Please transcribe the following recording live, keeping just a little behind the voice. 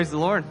Praise the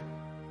Lord.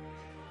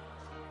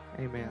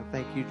 Amen.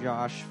 Thank you,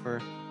 Josh,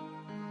 for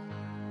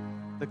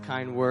the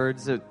kind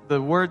words.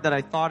 The word that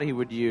I thought he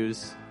would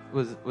use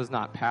was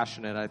not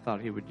passionate. I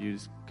thought he would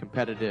use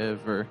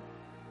competitive or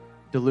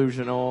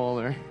delusional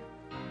or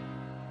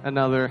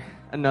another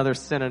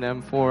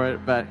synonym for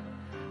it. But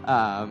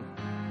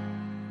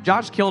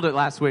Josh killed it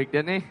last week,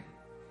 didn't he?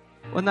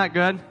 Wasn't that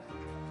good?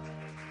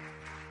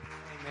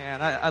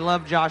 Man, I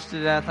love Josh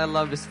to death. I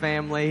love his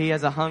family. He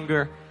has a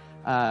hunger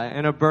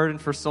and a burden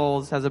for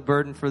souls, has a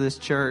burden for this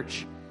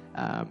church.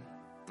 And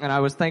I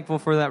was thankful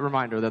for that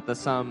reminder that the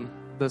sum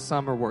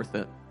are worth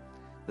it.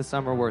 The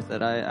sum are worth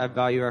it. I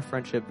value our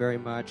friendship very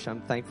much.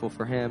 I'm thankful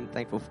for him,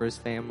 thankful for his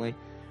family,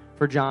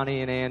 for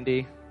Johnny and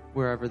Andy,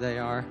 wherever they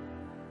are.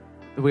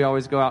 We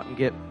always go out and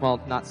get,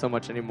 well, not so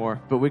much anymore,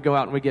 but we go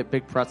out and we get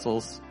big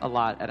pretzels a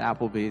lot at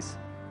Applebee's.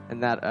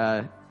 And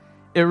that,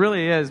 it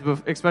really is,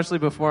 especially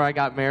before I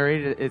got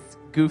married. It's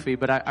goofy,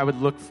 but I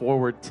would look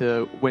forward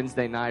to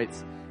Wednesday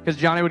nights. Because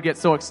Johnny would get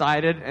so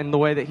excited, and the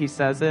way that he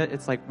says it,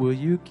 it's like, will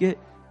you get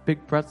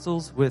big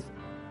pretzels with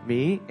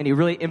me? And he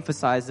really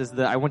emphasizes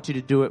that I want you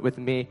to do it with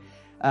me.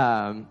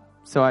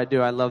 So I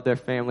do. I love their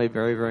family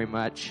very, very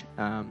much.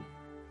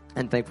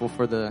 And thankful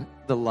for the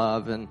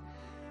love and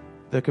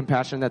the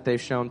compassion that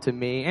they've shown to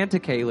me and to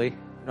Kaylee,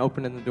 and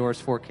opening the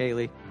doors for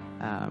Kaylee,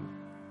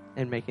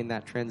 and making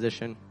that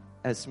transition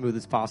as smooth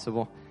as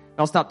possible. And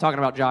I'll stop talking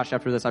about Josh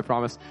after this, I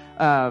promise.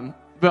 But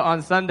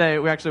on Sunday,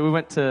 we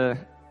went to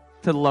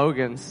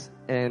Logan's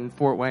in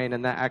Fort Wayne,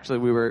 and that actually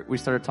we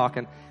started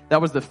talking.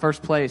 That was the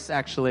first place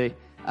actually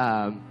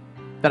that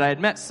I had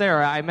met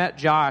Sarah. I met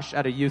Josh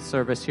at a youth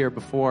service here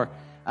before,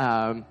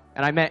 and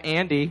I met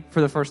Andy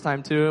for the first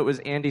time too. It was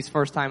Andy's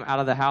first time out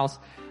of the house,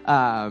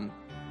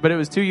 but it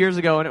was 2 years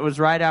ago, and it was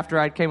right after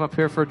I came up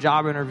here for a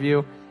job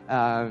interview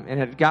and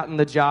had gotten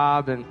the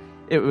job, and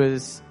it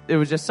was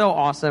just so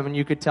awesome, and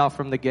you could tell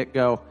from the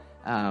get-go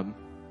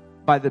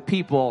by the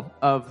people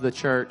of the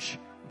church,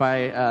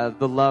 by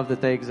the love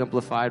that they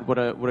exemplified, what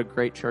a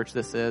great church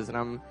this is,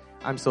 and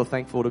I'm so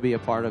thankful to be a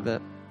part of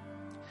it.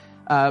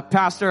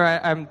 Pastor,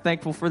 I'm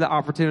thankful for the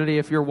opportunity.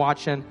 If you're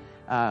watching,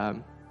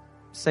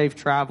 safe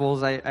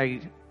travels.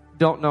 I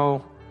don't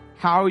know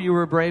how you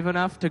were brave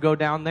enough to go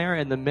down there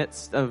in the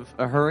midst of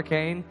a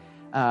hurricane,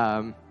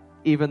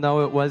 even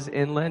though it was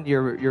inland.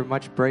 You're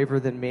much braver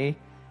than me.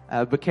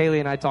 But Kaylee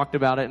and I talked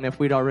about it, and if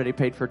we'd already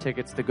paid for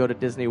tickets to go to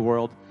Disney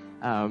World,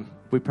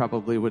 we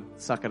probably would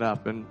suck it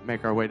up and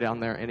make our way down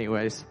there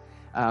anyways.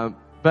 But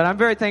I'm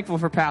very thankful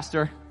for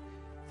Pastor,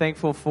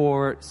 thankful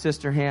for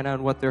Sister Hannah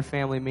and what their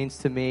family means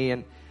to me.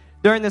 And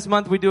during this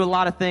month, we do a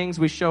lot of things.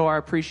 We show our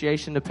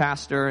appreciation to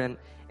Pastor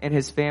and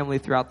his family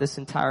throughout this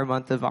entire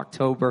month of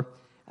October,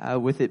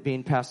 with it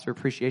being Pastor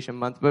Appreciation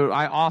Month. But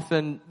I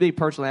often, me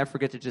personally, I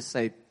forget to just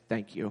say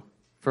thank you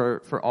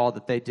for all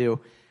that they do.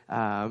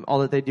 All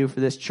that they do for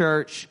this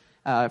church,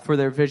 for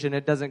their vision.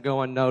 It doesn't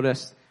go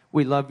unnoticed.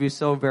 We love you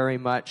so very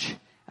much.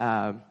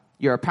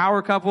 You're a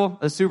power couple,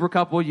 a super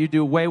couple. You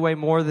do way, way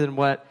more than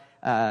what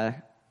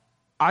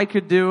I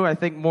could do. I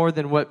think more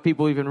than what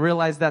people even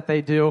realize that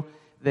they do.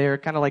 They're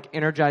kind of like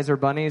Energizer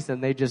bunnies,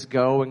 and they just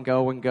go and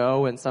go and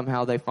go, and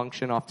somehow they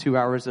function off 2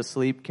 hours of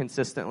sleep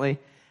consistently.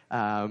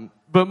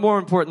 But more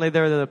importantly,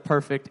 they're the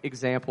perfect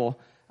example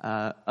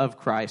of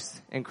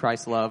Christ and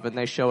Christ's love, and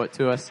they show it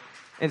to us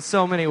in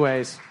so many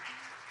ways.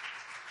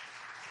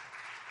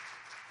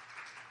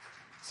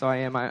 So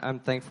I'm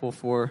thankful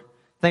for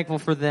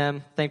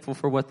them, thankful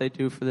for what they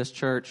do for this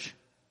church.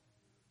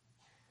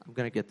 I'm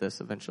going to get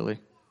this eventually.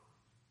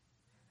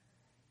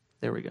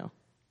 There we go.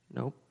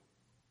 Nope.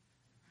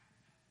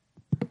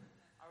 I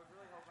was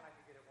really hoping I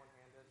could get it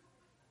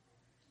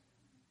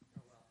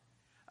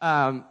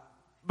one-handed.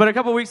 But a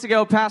couple weeks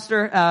ago,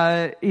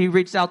 Pastor, he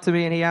reached out to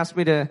me and he asked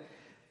me to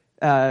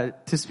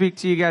speak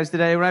to you guys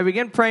today. When I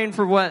began praying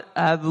for what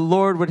the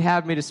Lord would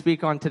have me to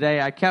speak on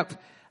today, I kept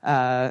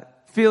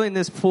feeling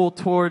this pull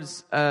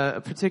towards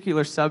a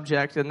particular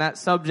subject, and that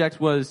subject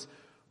was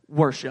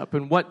worship.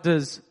 And what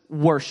does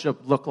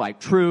worship look like?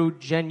 True,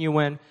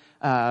 genuine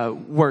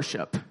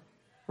worship,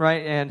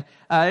 right? And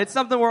it's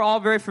something we're all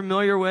very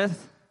familiar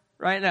with,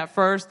 right? And at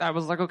first, I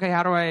was like, okay,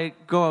 how do I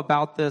go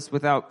about this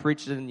without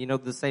preaching,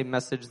 the same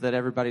message that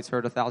everybody's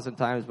heard 1,000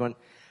 times when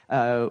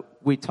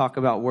we talk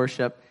about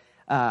worship?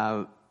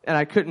 And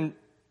I couldn't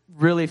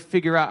really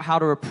figure out how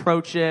to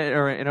approach it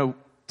or,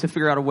 to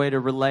figure out a way to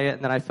relay it,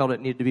 and then I felt it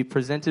needed to be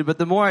presented. But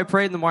the more I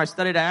prayed and the more I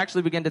studied, I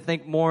actually began to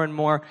think more and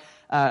more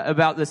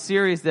about the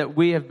series that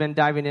we have been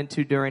diving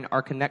into during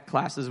our Connect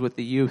classes with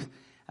the youth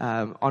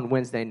on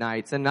Wednesday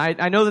nights. And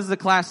I know this is a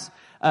class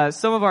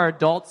some of our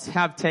adults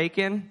have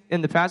taken in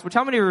the past, which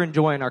how many are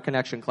enjoying our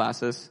Connection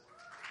classes?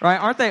 Right?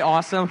 Aren't they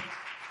awesome?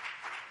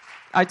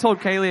 I told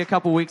Kaylee a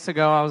couple weeks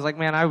ago, I was like,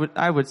 man,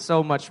 I would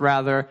so much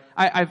rather,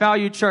 I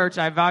value church,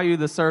 I value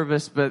the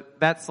service, but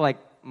that's like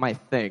my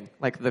thing.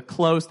 Like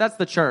that's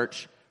the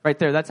church right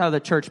there. That's how the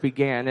church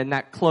began, in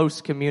that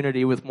close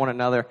community with one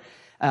another.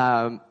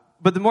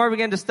 But the more I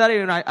began to study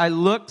and I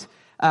looked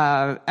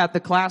at the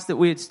class that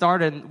we had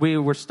started, we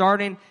were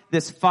starting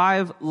this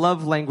 5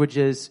 love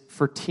languages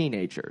for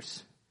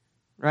teenagers,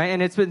 right?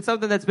 And it's been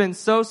something that's been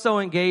so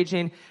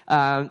engaging,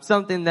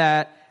 something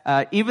that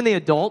even the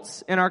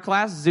adults in our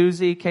class,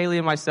 Zuzi, Kaylee,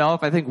 and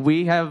myself, I think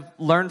we have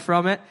learned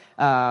from it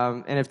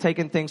and have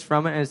taken things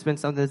from it, and it's been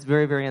something that's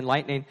very, very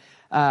enlightening.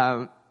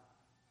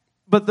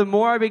 But the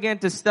more I began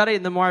to study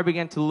and the more I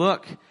began to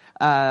look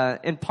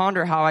and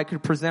ponder how I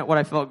could present what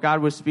I felt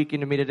God was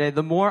speaking to me today,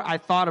 the more I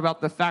thought about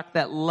the fact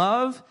that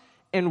love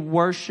and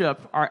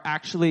worship are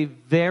actually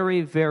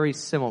very, very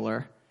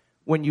similar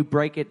when you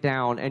break it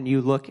down and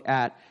you look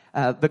at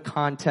the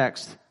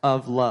context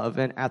of love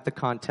and at the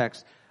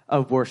context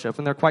of worship.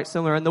 And they're quite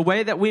similar. And the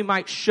way that we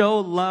might show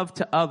love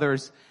to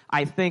others,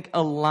 I think,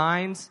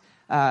 aligns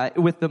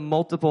with the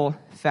multiple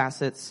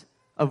facets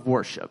of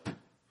worship.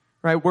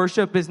 Right?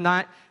 Worship is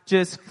not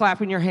just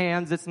clapping your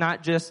hands. It's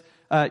not just,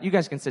 you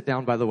guys can sit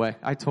down, by the way.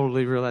 I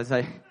totally realize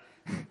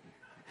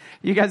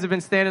you guys have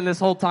been standing this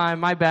whole time.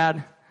 My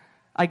bad.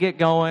 I get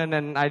going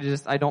and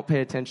I don't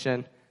pay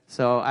attention.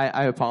 So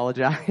I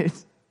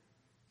apologize.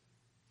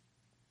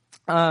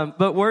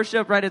 But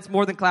worship, right? It's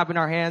more than clapping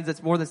our hands.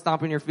 It's more than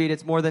stomping your feet.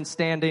 It's more than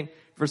standing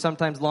for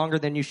sometimes longer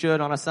than you should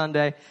on a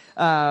Sunday.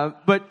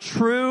 But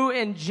true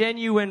and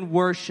genuine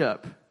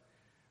worship,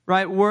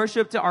 right?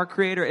 Worship to our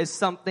Creator is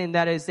something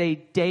that is a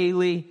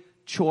daily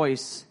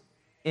choice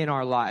in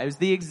our lives.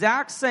 The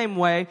exact same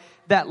way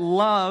that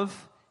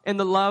love and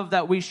the love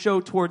that we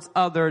show towards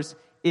others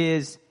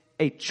is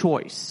a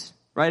choice,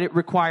 right? It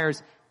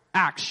requires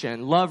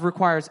action. Love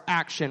requires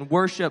action.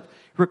 Worship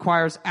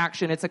requires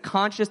action. It's a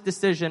conscious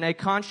decision, a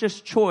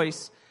conscious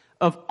choice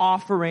of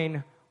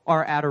offering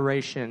our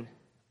adoration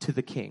to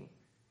the King.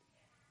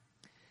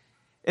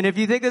 And if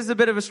you think this is a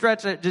bit of a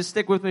stretch, just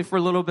stick with me for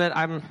a little bit.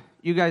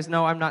 You guys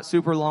know I'm not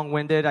super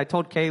long-winded. I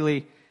told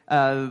Kaylee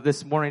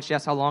this morning, she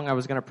asked how long I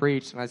was going to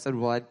preach, and I said,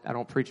 well, I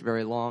don't preach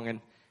very long, and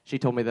she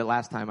told me that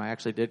last time I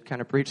actually did kind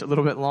of preach a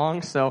little bit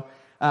long. So,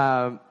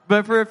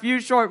 but for a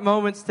few short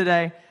moments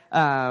today,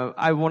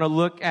 I want to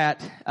look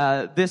at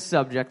this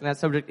subject, and that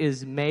subject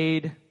is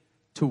made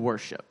to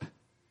worship.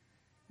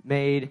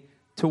 Made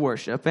to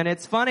worship. And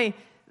it's funny,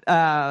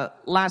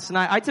 last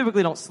night, I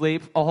typically don't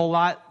sleep a whole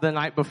lot the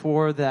night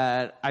before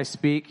that I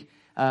speak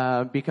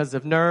because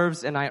of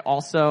nerves, and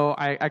I'll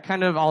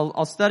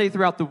study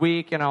throughout the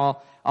week, and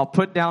I'll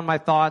put down my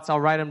thoughts, I'll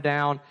write them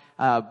down,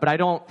 but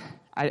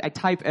I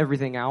type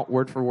everything out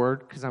word for word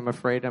because I'm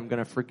afraid I'm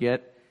going to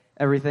forget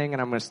everything,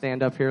 and I'm going to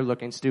stand up here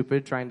looking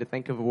stupid trying to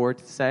think of a word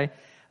to say.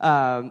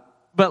 But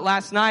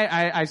last night,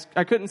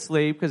 I couldn't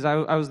sleep because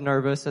I was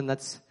nervous, and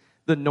that's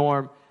the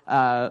norm.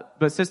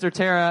 But Sister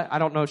Tara, I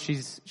don't know,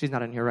 she's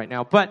not in here right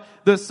now, but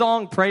the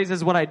song Praise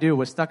Is What I Do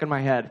was stuck in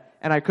my head,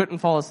 and I couldn't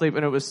fall asleep,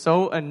 and it was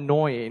so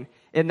annoying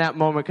in that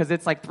moment because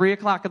it's like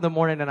 3:00 in the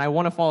morning, and I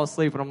want to fall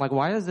asleep, and I'm like,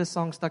 why is this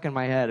song stuck in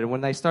my head? And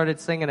when they started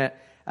singing it,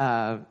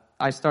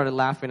 I started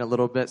laughing a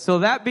little bit. So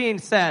that being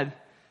said,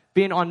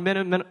 being on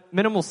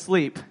minimal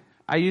sleep,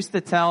 I used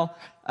to tell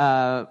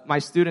my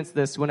students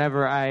this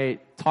whenever I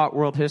taught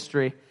world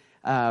history.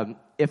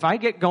 If I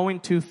get going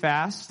too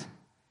fast,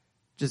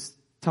 just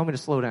tell me to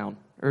slow down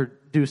or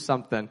do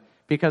something.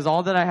 Because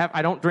all that I have,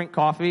 I don't drink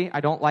coffee. I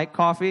don't like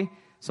coffee.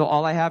 So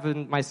all I have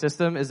in my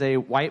system is a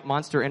white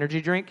Monster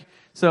energy drink.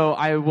 So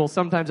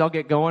I'll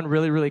get going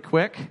really, really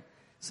quick.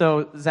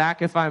 So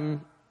Zach, if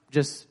I'm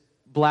just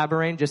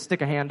blabbering, just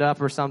stick a hand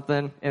up or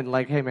something and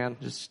like, hey man,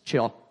 just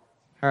chill.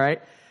 All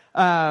right.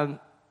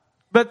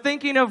 But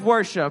thinking of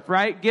worship,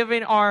 right?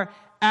 Giving our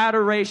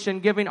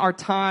adoration, giving our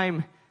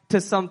time to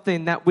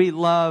something that we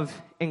love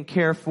and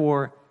care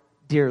for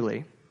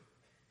dearly.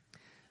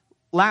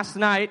 Last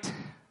night,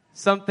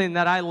 something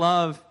that I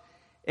love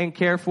and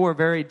care for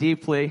very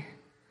deeply,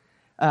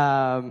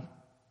 I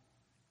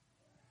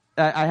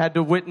had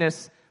to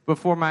witness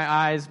before my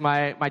eyes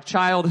my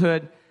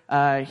childhood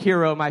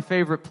hero, my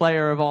favorite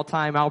player of all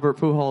time, Albert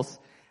Pujols,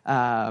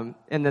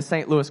 in the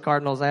St. Louis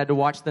Cardinals. I had to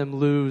watch them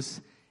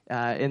lose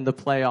in the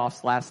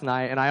playoffs last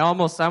night, and I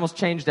almost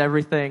changed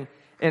everything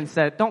and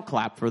said, "Don't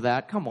clap for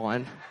that. Come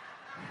on."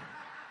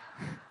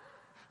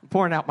 I'm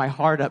pouring out my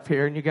heart up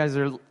here, and you guys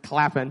are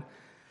clapping.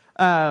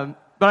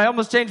 But I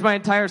almost changed my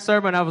entire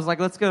sermon. I was like,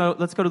 let's go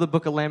to the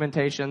Book of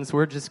Lamentations.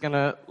 We're just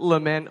gonna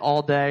lament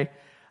all day.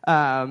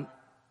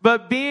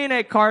 But being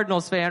a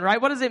Cardinals fan,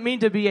 right? What does it mean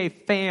to be a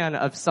fan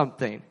of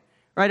something?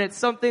 Right? It's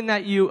something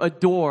that you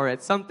adore.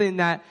 It's something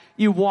that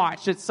you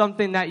watch. It's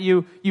something that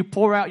you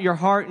pour out your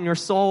heart and your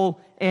soul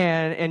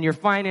and your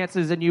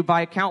finances, and you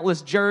buy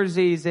countless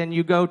jerseys, and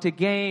you go to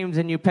games,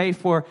 and you pay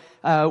for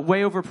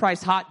way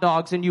overpriced hot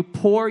dogs, and you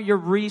pour your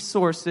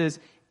resources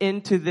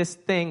into this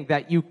thing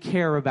that you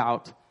care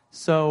about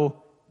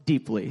so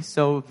deeply,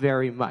 so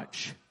very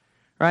much.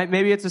 Right?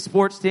 Maybe it's a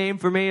sports team.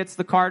 For me, it's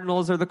the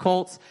Cardinals or the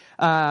Colts.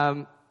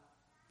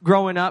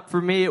 Growing up,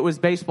 for me, it was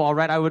baseball,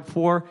 right? I would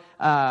pour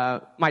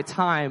my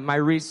time, my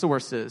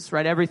resources,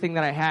 right? Everything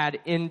that I had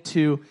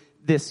into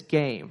this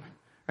game.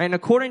 Right? And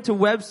according to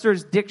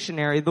Webster's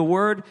dictionary, the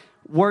word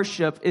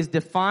worship is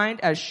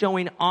defined as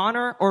showing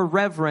honor or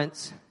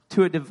reverence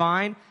to a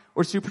divine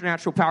or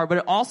supernatural power, but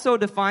it also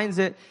defines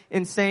it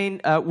in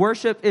saying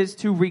worship is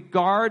to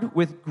regard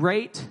with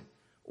great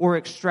or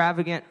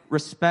extravagant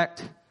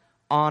respect,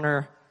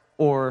 honor,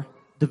 or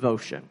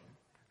devotion.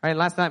 All right,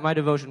 last night my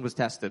devotion was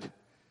tested.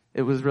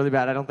 It was really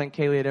bad. I don't think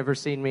Kaylee had ever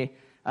seen me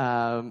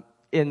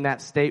in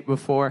that state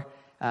before.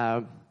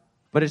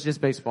 But it's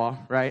just baseball,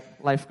 right?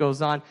 Life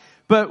goes on.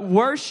 But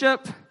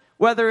worship,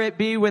 whether it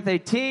be with a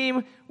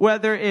team,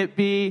 whether it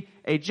be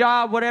a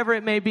job, whatever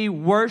it may be,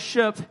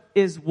 worship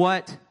is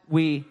what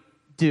we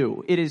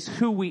do. It is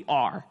who we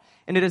are.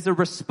 And it is a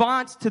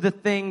response to the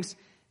things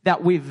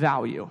that we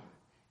value.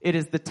 It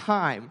is the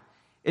time.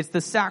 It's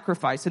the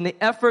sacrifice and the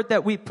effort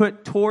that we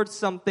put towards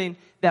something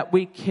that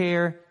we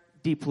care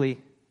deeply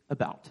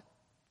about.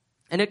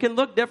 And it can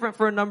look different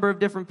for a number of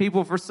different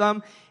people. For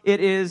some,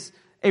 it is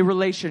a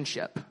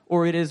relationship,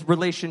 or it is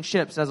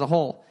relationships as a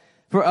whole.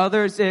 For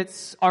others,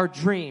 it's our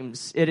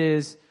dreams. It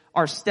is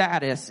our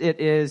status. It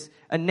is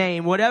a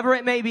name. Whatever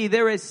it may be,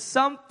 there is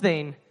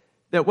something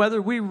that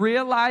whether we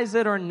realize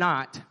it or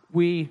not,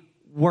 we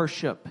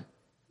worship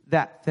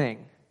that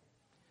thing.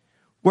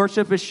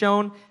 Worship is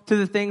shown to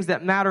the things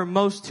that matter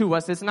most to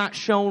us. It's not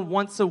shown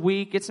once a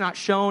week. It's not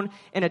shown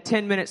in a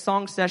 10-minute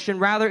song session.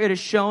 Rather, it is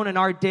shown in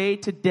our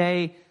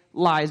day-to-day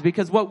lives,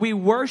 because what we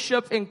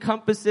worship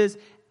encompasses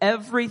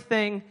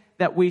everything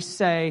that we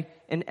say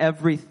and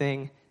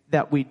everything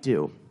that we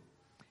do.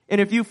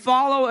 And if you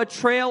follow a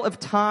trail of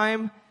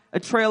time, a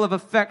trail of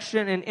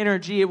affection and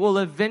energy, it will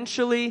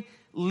eventually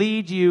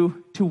lead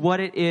you to what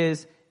it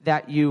is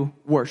that you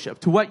worship,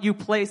 to what you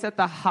place at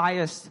the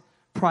highest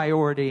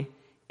priority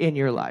in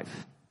your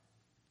life.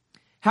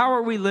 How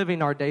are we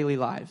living our daily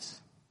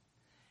lives?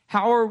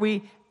 How are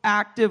we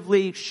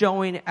actively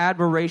showing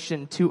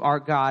admiration to our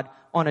God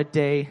on a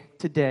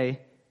day-to-day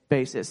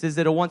basis? Is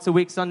it a once a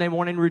week Sunday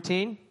morning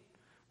routine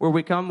where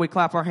we come, we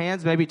clap our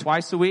hands maybe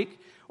twice a week?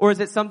 Or is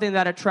it something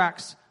that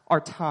attracts our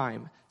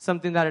time,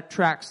 something that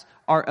attracts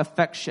our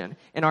affection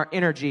and our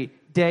energy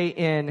day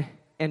in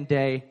and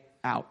day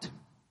out?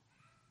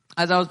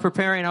 As I was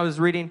preparing, I was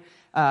reading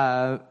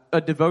a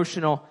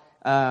devotional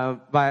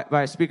by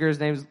a speaker. His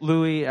name's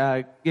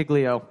Louis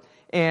Giglio.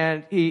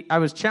 And I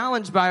was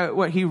challenged by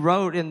what he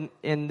wrote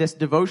in this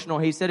devotional.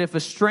 He said, if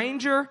a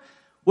stranger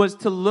was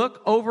to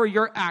look over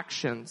your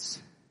actions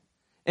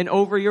and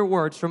over your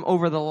words from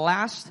over the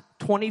last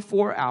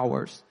 24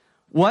 hours,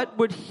 what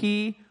would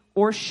he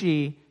or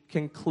she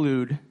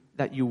conclude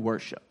that you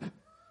worship?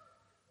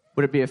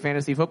 Would it be a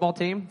fantasy football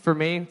team? For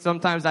me,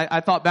 sometimes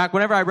I thought back,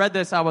 whenever I read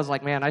this, I was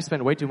like, man, I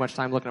spend way too much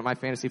time looking at my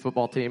fantasy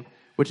football team,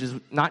 which is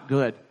not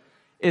good.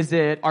 Is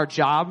it our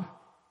job,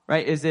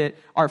 right? Is it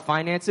our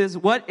finances?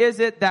 What is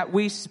it that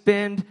we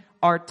spend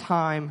our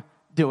time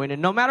doing?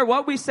 And no matter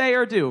what we say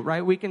or do,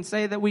 right? We can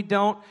say that we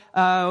don't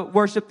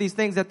worship these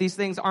things, that these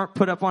things aren't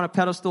put up on a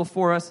pedestal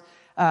for us.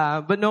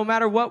 But no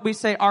matter what we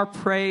say, our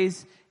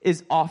praise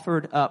is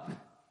offered up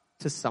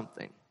to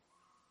something.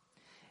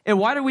 And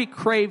why do we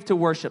crave to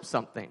worship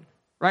something,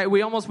 right?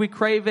 We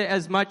crave it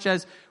as much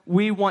as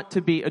we want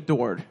to be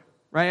adored,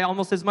 right?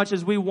 Almost as much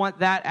as we want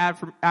that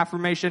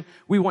affirmation,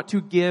 we want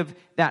to give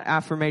that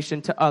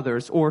affirmation to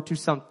others or to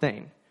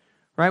something,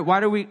 right? Why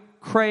do we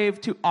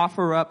crave to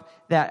offer up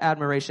that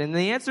admiration? And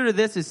the answer to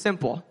this is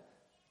simple.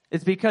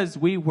 It's because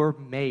we were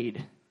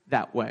made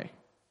that way.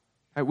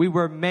 Right? We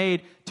were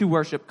made to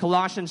worship.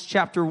 Colossians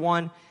chapter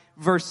 1,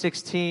 verse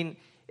 16,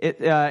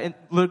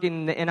 looking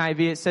in the NIV,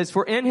 it says,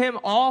 for in him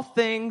all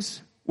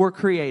things were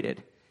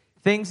created,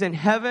 things in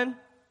heaven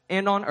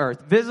and on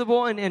earth,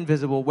 visible and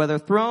invisible, whether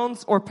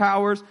thrones or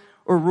powers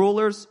or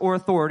rulers or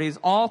authorities,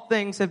 all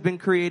things have been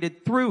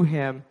created through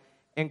him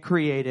and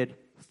created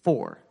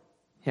for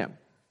him.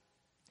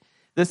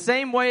 The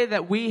same way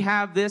that we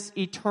have this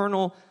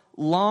eternal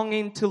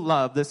longing to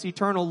love, this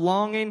eternal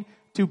longing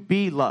to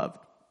be loved,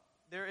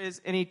 there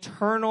is an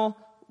eternal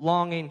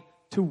longing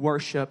to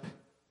worship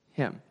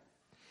him.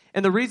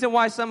 And the reason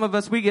why some of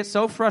us, we get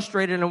so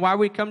frustrated and why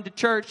we come to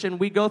church and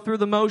we go through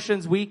the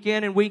motions week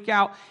in and week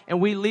out and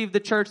we leave the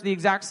church the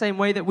exact same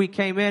way that we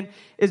came in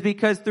is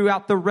because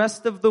throughout the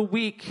rest of the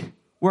week,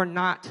 we're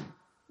not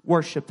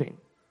worshiping,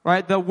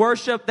 right? The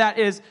worship that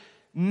is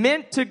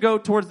meant to go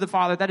towards the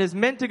Father, that is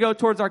meant to go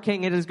towards our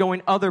King, it is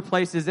going other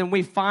places, and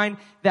we find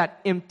that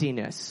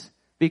emptiness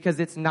because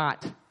it's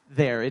not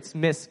there. It's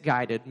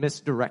misguided,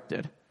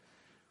 misdirected.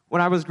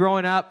 When I was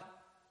growing up,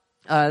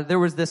 there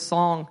was this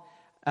song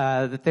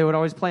that they would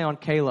always play on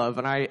K-Love,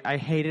 and I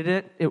hated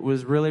it. It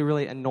was really,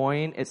 really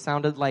annoying. It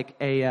sounded like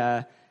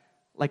a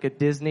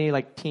Disney,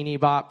 teeny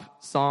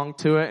bop song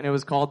to it, and it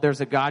was called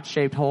There's a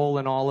God-Shaped Hole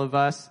in All of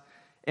Us,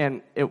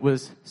 and it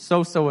was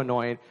so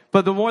annoying.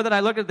 But the more that I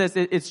look at this,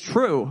 it's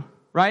true,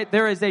 right?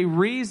 There is a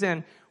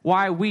reason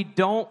why we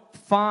don't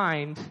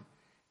find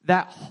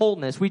that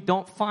wholeness. We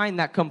don't find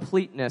that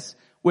completeness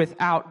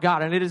without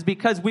God, and it is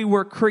because we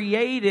were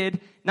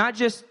created not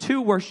just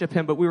to worship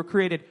him, but we were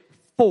created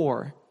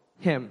for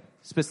him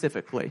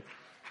specifically.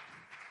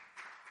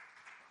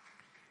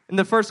 And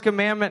the first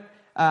commandment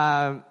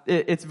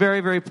it's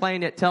very, very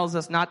plain. It tells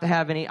us not to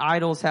have any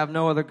idols, have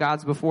no other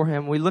gods before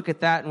him. We look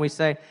at that and we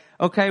say,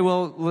 okay,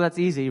 well that's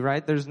easy,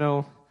 right? There's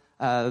no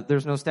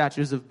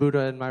statues of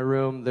Buddha in my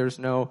room. There's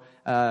no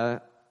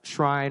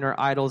shrine or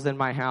idols in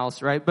my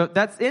house, right? But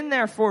that's in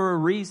there for a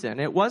reason.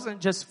 It wasn't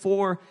just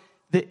for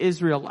the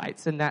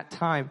Israelites in that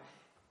time.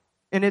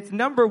 And it's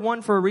number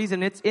one for a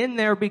reason. It's in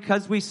there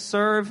because we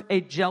serve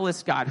a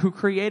jealous God who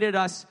created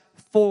us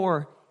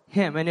for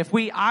him. And if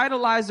we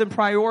idolize and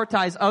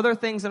prioritize other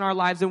things in our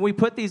lives and we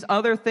put these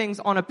other things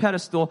on a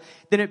pedestal,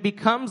 then it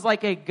becomes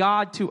like a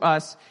God to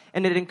us,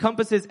 and it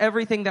encompasses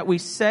everything that we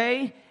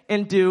say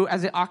and do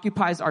as it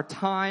occupies our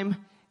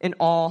time and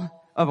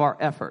all of our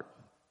effort.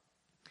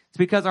 It's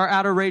because our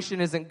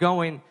adoration isn't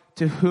going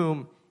to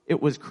whom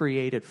it was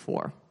created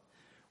for.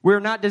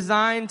 We're not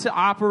designed to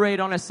operate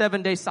on a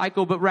 7-day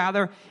cycle, but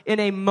rather in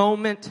a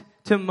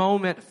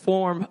moment-to-moment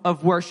form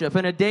of worship,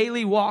 in a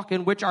daily walk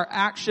in which our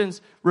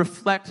actions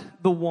reflect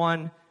the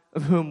one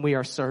of whom we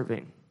are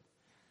serving.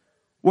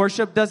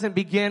 Worship doesn't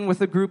begin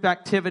with a group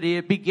activity.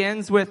 It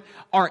begins with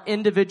our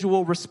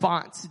individual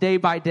response day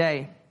by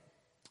day.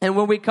 And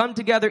when we come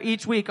together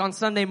each week on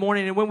Sunday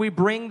morning, and when we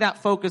bring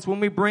that focus, when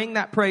we bring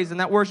that praise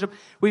and that worship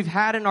we've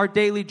had in our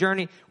daily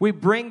journey, we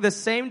bring the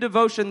same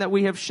devotion that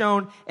we have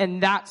shown,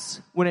 and that's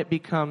when it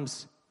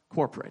becomes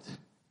corporate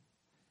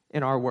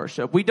in our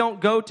worship. We don't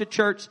go to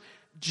church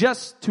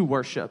just to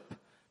worship,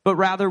 but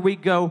rather we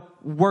go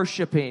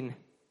worshiping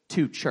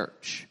to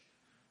church.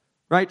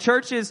 Right?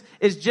 Church is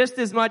just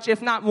as much,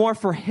 if not more,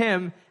 for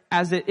him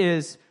as it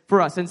is for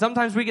us. And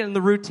sometimes we get in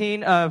the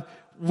routine of,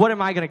 what am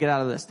I going to get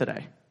out of this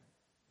today?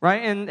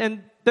 Right?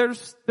 And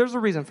there's a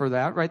reason for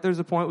that, right?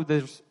 There's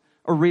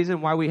a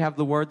reason why we have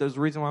the word. There's a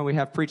reason why we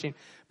have preaching.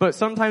 But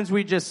sometimes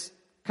we just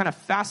kind of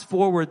fast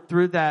forward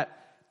through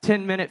that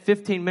 10-minute,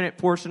 15-minute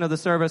portion of the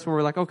service where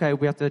we're like, okay,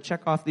 we have to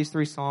check off these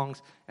 3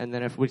 songs. And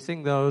then if we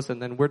sing those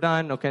and then we're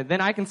done, okay,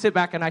 then I can sit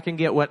back and I can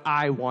get what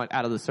I want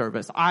out of the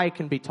service. I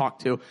can be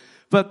talked to.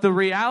 But the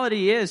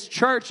reality is,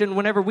 church, and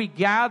whenever we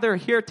gather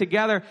here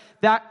together,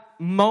 that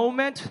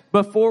moment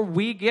before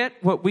we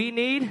get what we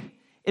need,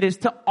 it is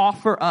to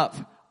offer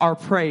up our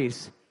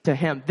praise to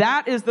him.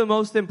 That is the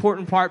most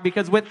important part,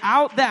 because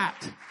without that,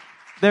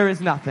 there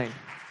is nothing.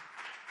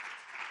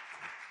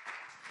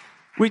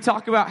 We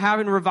talk about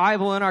having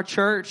revival in our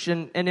church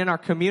and in our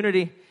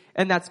community,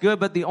 and that's good,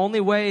 but the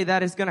only way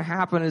that is going to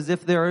happen is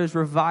if there is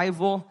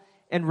revival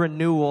and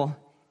renewal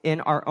in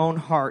our own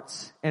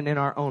hearts and in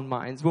our own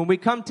minds. When we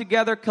come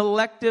together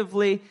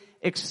collectively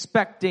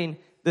expecting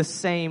the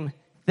same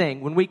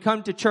thing. When we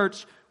come to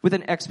church with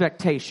an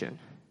expectation.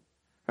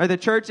 Right? The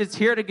church is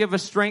here to give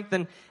us strength,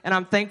 and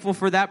I'm thankful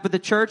for that, but the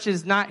church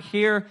is not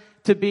here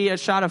to be a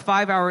shot of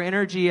 5-hour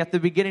energy at the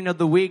beginning of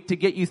the week to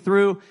get you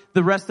through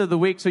the rest of the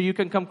week so you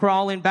can come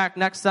crawling back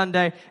next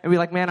Sunday and be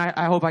like, man,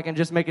 I hope I can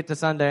just make it to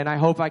Sunday, and I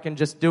hope I can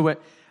just do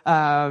it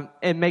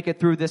and make it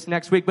through this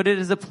next week. But it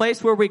is a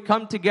place where we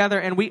come together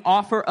and we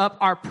offer up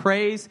our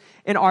praise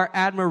and our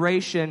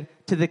admiration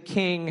to the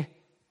King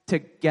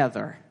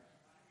together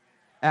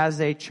as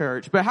a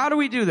church. But how do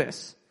we do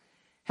this?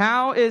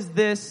 How is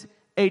this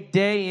a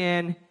day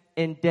in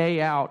and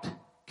day out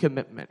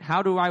commitment?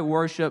 How do I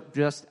worship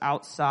just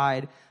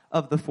outside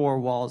of the 4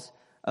 walls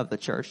of the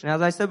church? And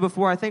as I said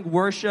before, I think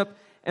worship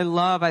and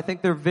love, I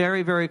think they're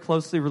very, very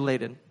closely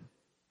related.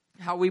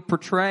 How we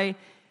portray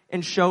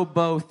and show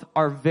both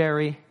are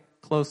very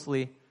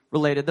closely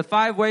related. The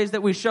 5 ways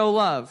that we show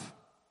love,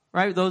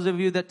 right? Those of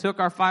you that took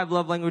our 5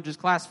 love languages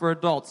class for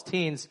adults,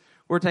 teens,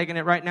 we're taking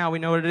it right now. We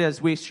know what it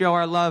is. We show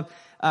our love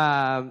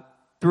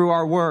through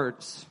our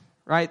words,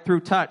 right?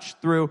 Through touch,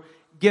 through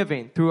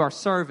giving, through our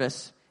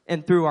service,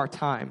 and through our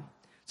time.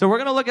 So we're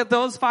going to look at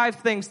those 5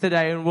 things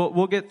today, and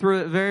we'll get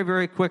through it very,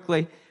 very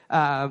quickly.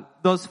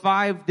 Those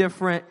 5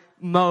 different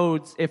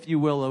modes, if you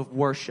will, of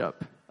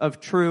worship, of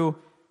true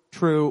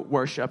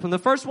worship. And the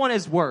first one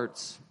is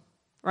words,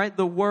 right?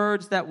 The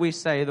words that we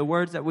say, the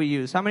words that we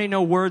use. How many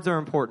know words are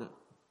important?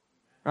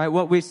 Right?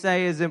 What we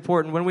say is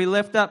important. When we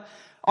lift up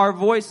our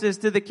voices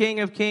to the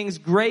King of Kings,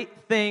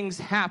 great things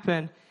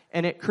happen,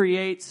 and it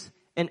creates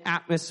an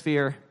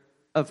atmosphere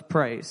of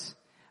praise.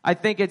 I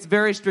think it's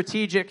very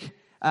strategic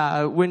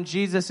when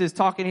Jesus is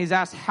talking, he's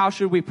asked, how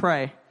should we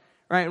pray?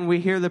 Right? And we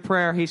hear the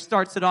prayer. He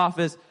starts it off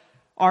as,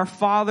 our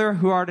Father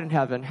who art in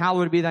heaven,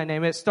 hallowed be thy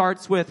name. It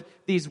starts with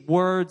these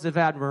words of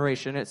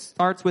admiration. It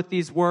starts with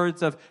these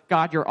words of,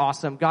 God, you're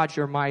awesome. God,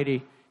 you're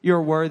mighty.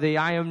 You're worthy.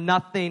 I am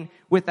nothing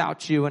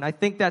without you. And I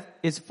think that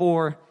is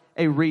for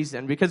a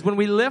reason. Because when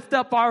we lift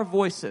up our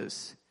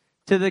voices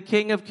to the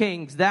King of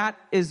Kings, that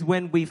is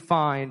when we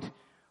find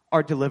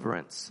our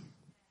deliverance.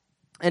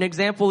 An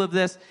example of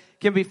this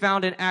can be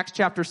found in Acts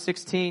chapter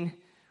 16.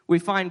 We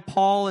find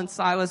Paul and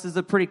Silas is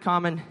a pretty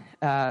common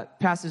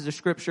passage of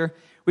scripture.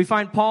 We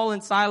find Paul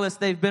and Silas,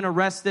 they've been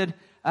arrested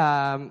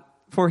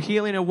for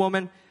healing a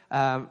woman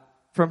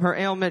from her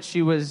ailment.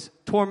 She was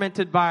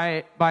tormented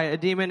by a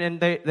demon, and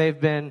they've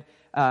been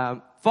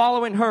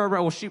following her.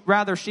 Well,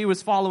 she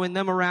was following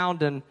them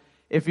around and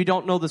if you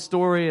don't know the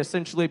story,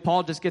 essentially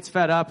Paul just gets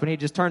fed up and he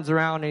just turns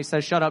around and he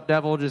says, "Shut up,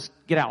 devil, just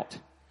get out."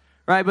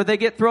 Right? But they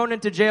get thrown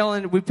into jail,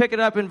 and we pick it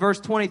up in verse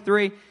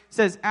 23. It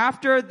says,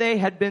 "After they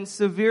had been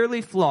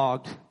severely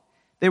flogged,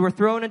 they were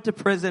thrown into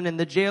prison, and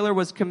the jailer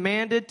was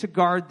commanded to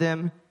guard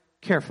them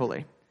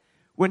carefully.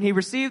 When he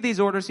received these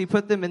orders, he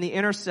put them in the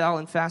inner cell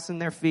and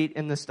fastened their feet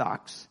in the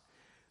stocks.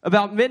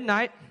 About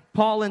midnight,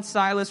 Paul and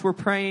Silas were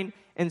praying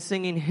and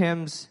singing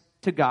hymns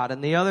to God,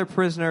 and the other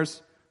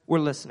prisoners were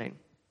listening.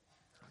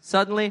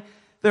 Suddenly,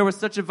 there was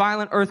such a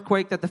violent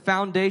earthquake that the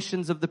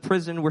foundations of the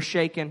prison were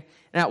shaken,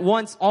 and at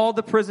once all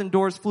the prison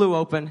doors flew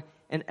open,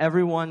 and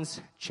everyone's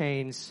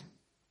chains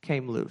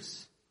came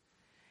loose."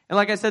 And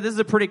like I said, this is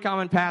a pretty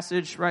common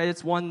passage, right?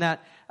 It's one that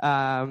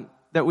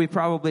we've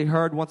probably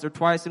heard once or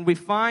twice. And we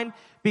find,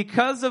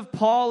 because of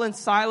Paul and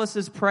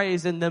Silas's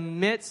praise in the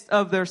midst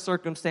of their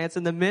circumstance,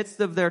 in the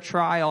midst of their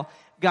trial,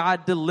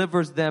 God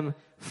delivers them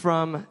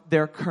from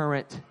their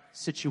current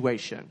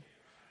situation.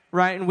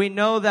 Right? And we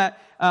know that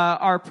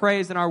our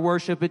praise and our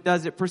worship,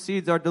 it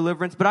precedes our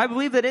deliverance. But I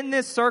believe that in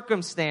this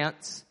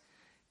circumstance,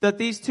 that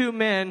these two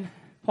men,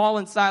 Paul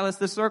and Silas,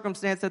 the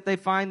circumstance that they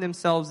find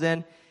themselves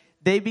in,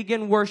 they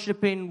begin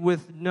worshiping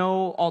with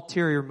no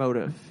ulterior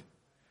motive.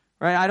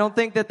 Right? I don't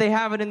think that they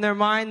have it in their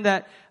mind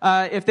that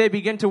if they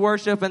begin to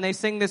worship and they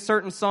sing this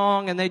certain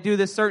song and they do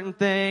this certain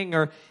thing,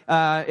 or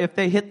if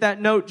they hit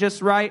that note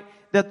just right,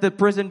 that the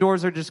prison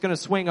doors are just going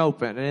to swing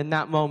open in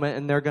that moment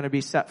and they're going to be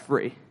set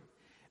free.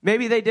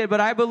 Maybe they did,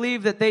 but I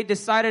believe that they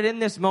decided in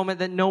this moment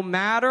that no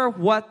matter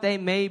what they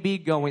may be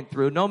going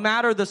through, no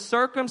matter the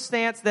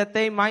circumstance that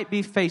they might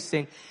be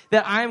facing,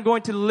 that I am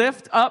going to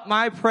lift up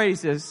my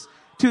praises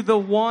to the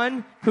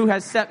one who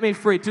has set me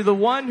free, to the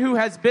one who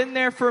has been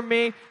there for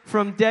me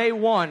from day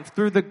one,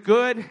 through the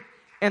good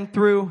and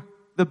through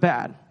the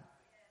bad.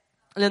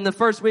 And in the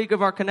first week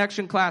of our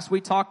connection class,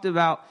 we talked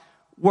about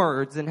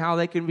words and how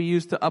they can be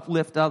used to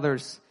uplift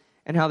others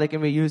and how they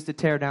can be used to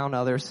tear down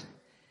others.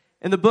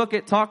 In the book,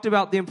 it talked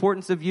about the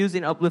importance of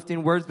using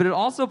uplifting words, but it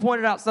also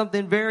pointed out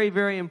something very,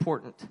 very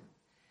important.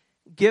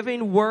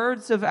 Giving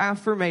words of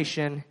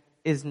affirmation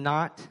is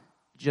not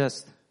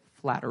just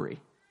flattery.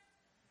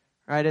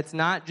 Right? It's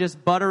not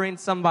just buttering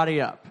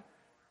somebody up.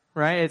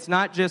 Right? It's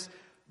not just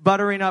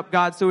buttering up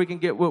God so we can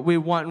get what we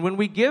want. And when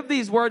we give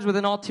these words with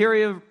an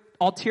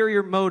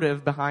ulterior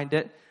motive behind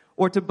it,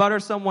 or to butter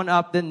someone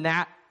up, then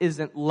that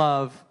isn't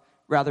love.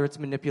 Rather, it's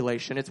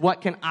manipulation. It's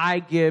what can I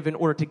give in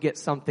order to get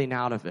something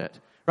out of it.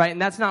 Right?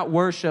 And that's not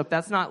worship.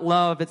 That's not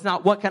love. It's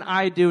not what can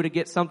I do to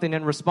get something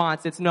in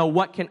response. It's no,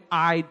 what can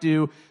I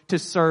do to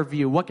serve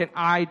you? What can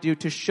I do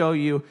to show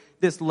you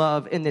this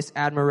love and this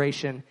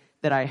admiration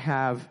that I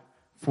have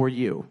for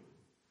you?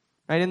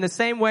 Right? In the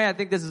same way, I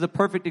think this is a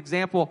perfect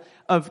example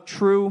of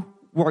true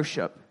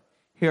worship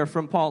here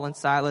from Paul and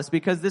Silas,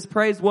 because this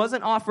praise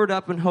wasn't offered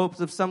up in hopes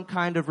of some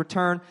kind of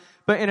return,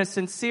 but in a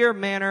sincere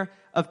manner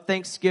of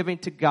thanksgiving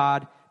to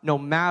God, no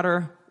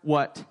matter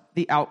what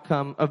the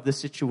outcome of the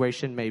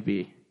situation may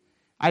be.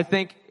 I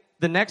think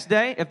the next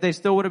day, if they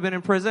still would have been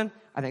in prison,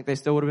 I think they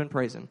still would have been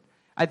praising.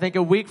 I think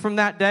a week from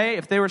that day,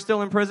 if they were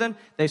still in prison,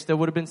 they still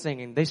would have been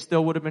singing. They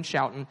still would have been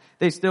shouting.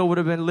 They still would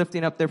have been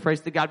lifting up their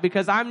praise to God,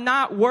 because I'm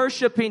not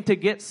worshiping to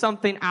get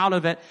something out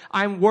of it.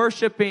 I'm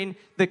worshiping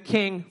the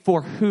King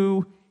for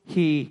who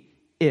He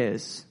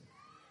is.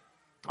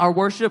 Our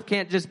worship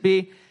can't just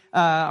be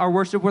our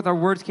worship with our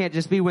words can't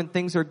just be when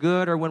things are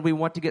good or when we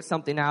want to get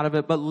something out of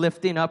it, but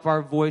lifting up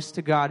our voice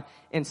to God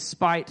in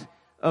spite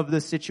of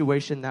the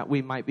situation that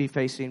we might be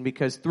facing,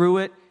 because through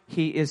it,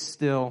 He is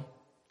still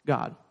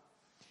God.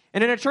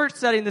 And in a church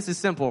setting, this is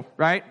simple,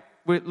 right?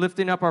 We're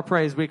lifting up our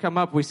praise. We come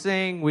up, we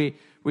sing, we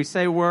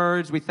say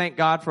words, we thank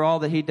God for all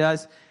that He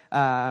does.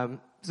 So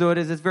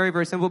it's very,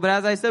 very simple. But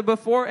as I said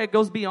before, it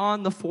goes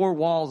beyond the four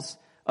walls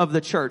of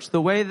the church.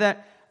 The way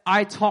that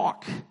I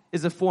talk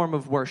is a form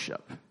of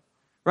worship.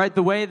 Right?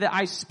 The way that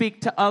I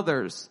speak to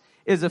others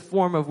is a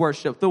form of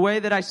worship. The way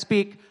that I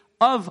speak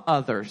of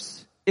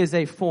others is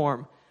a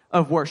form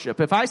of worship.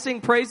 If I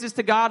sing praises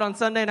to God on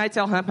Sunday and I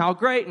tell Him how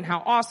great and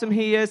how awesome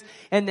He is,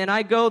 and then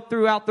I go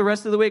throughout the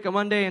rest of the week on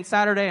Monday and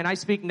Saturday and I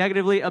speak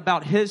negatively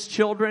about His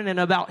children and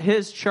about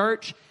His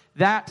church,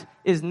 that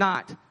is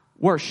not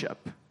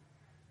worship.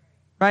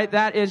 Right?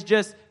 That is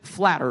just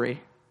flattery.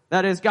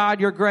 That is,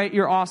 God, you're great,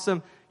 you're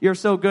awesome, you're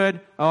so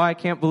good. Oh, I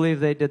can't believe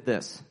they did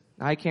this.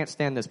 I can't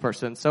stand this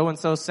person.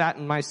 So-and-so sat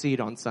in my seat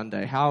on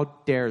Sunday. How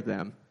dare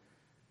them?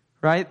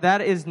 Right?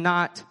 That is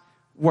not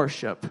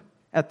worship.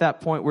 At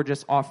that point, we're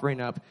just offering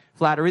up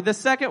flattery. The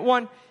second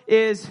one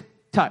is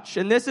touch.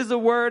 And this is a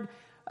word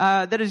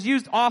that is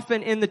used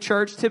often in the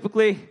church,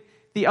 typically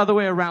the other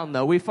way around,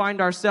 though. We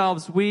find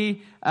ourselves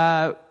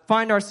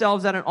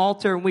at an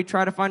altar, and we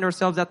try to find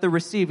ourselves at the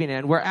receiving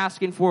end. We're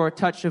asking for a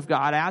touch of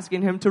God,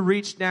 asking Him to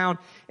reach down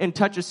and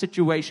touch a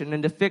situation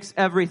and to fix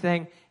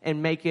everything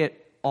and make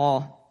it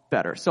all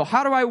better. So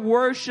how do I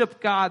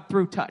worship God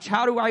through touch?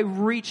 How do I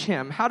reach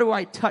Him? How do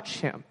I touch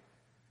Him?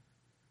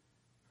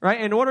 Right?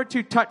 In order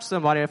to touch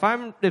somebody,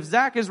 if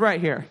Zach is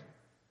right here,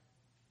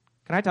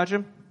 can I touch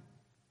him?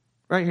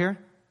 Right here?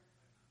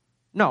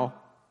 No.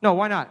 No,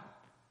 why not?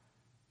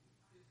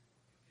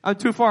 I'm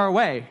too far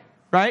away,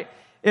 right?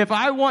 If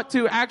I want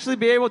to actually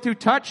be able to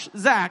touch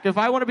Zach, if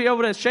I want to be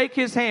able to shake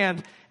his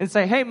hand and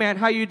say, hey man,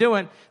 how you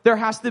doing? There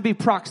has to be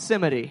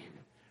proximity,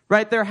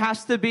 right? There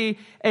has to be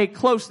a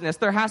closeness.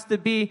 There has to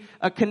be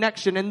a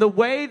connection. And the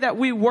way that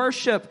we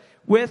worship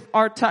with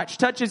our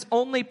touch is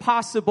only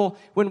possible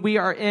when we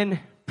are in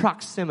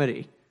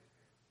proximity.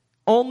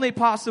 Only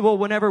possible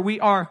whenever we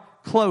are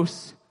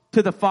close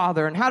to the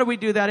Father. And how do we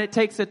do that? It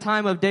takes a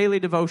time of daily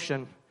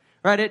devotion.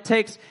 Right? It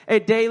takes a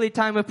daily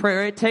time of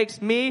prayer. It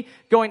takes me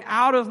going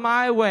out of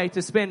my way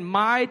to spend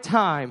my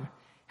time.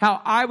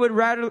 How I would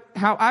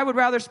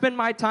rather spend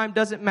my time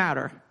doesn't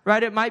matter.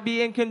 Right? It might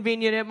be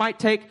inconvenient. It might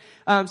take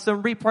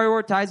some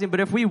reprioritizing.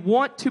 But if we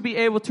want to be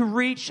able to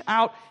reach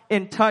out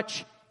and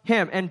touch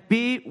Him and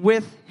be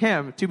with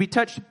Him, to be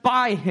touched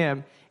by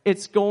Him,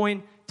 it's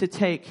going to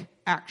take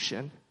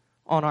action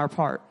on our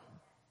part.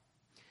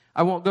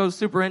 I won't go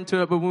super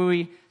into it, but when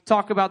we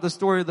talk about the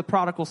story of the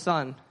prodigal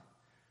son,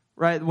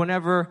 right?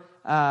 Whenever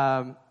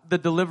the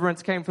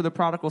deliverance came for the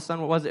prodigal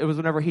son, what was it? It was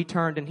whenever he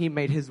turned and he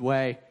made his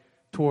way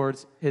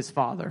towards his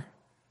father,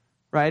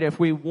 right? If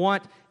we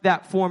want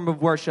that form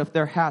of worship,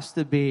 there has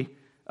to be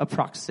a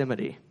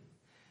proximity.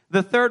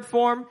 The third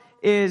form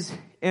is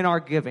in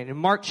our giving. In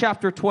Mark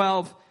chapter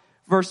 12,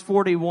 verse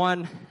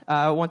 41,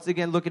 once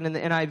again looking in the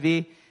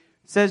NIV, it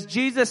says,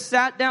 Jesus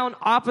sat down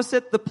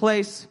opposite the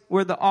place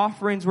where the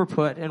offerings were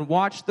put and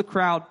watched the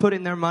crowd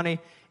putting their money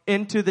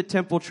into the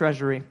temple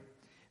treasury.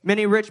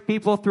 Many rich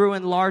people threw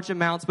in large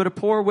amounts, but a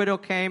poor widow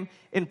came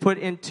and put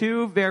in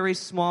 2 very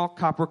small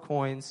copper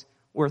coins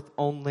worth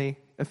only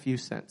a few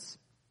cents.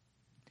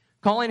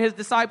 Calling his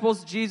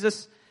disciples,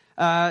 Jesus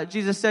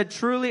said,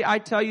 truly, I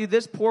tell you,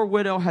 this poor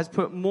widow has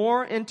put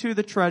more into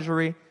the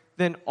treasury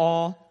than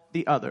all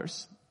the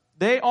others.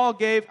 They all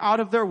gave out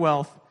of their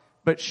wealth,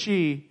 but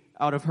she,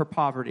 out of her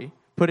poverty,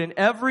 put in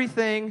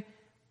everything,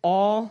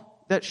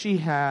 all that she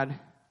had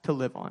to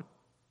live on.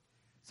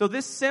 So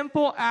this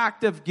simple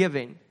act of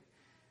giving,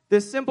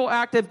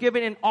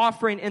 and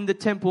offering in the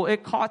temple,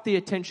 it caught the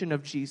attention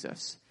of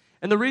Jesus.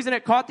 And the reason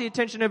it caught the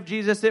attention of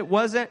Jesus, it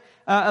wasn't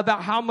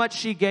about how much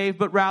she gave,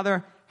 but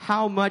rather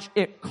how much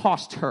it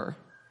cost her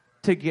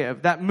to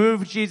give. That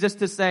moved Jesus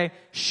to say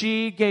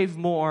she gave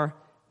more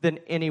than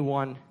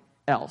anyone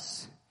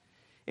else.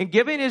 And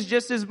giving is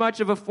just as much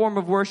of a form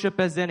of worship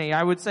as any.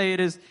 I would say it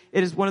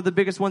is one of the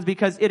biggest ones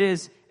because it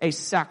is a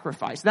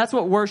sacrifice. That's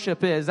what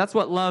worship is. That's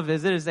what love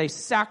is. It is a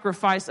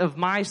sacrifice of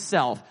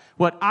myself.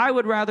 What I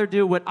would rather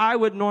do, what I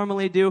would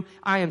normally do,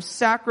 I am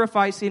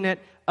sacrificing it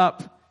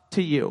up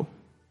to you.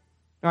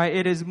 Right?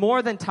 It is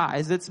more than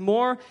tithes. It's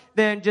more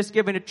than just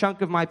giving a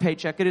chunk of my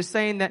paycheck. It is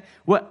saying that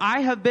what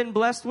I have been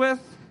blessed with,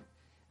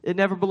 it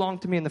never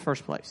belonged to me in the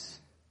first place.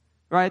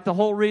 Right? The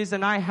whole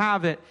reason I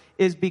have it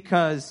is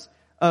because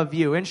of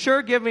you. And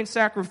sure, giving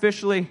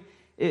sacrificially,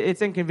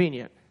 it's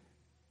inconvenient.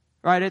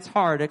 Right? It's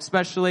hard,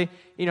 especially,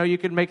 you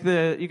could make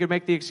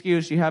the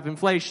excuse you have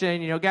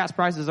inflation, gas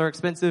prices are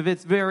expensive.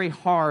 It's very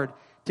hard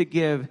to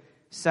give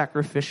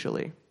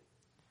sacrificially.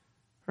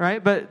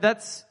 Right? But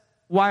that's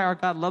why our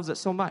God loves it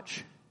so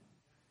much.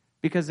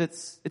 Because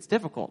it's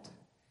difficult.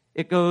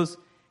 It goes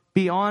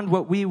beyond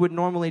what we would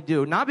normally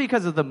do. Not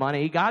because of the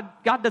money. God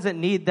doesn't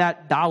need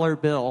that dollar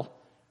bill.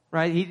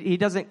 Right? He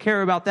doesn't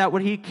care about that.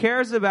 What he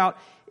cares about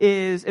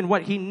is, and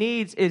what he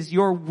needs is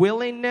your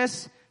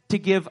willingness to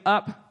give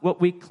up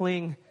what we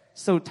cling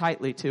so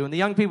tightly to. And the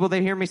young people,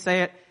 they hear me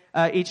say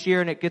it each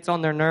year and it gets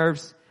on their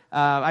nerves.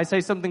 I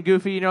say something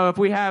goofy, if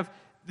we have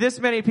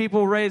this many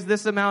people raise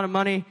this amount of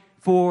money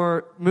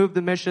for Move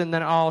the Mission,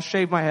 then I'll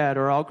shave my head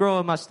or I'll grow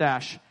a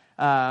mustache.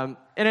 And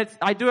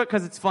I do it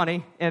because it's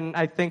funny and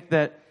I think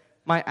that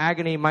my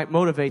agony might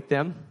motivate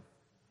them.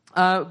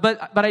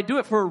 But I do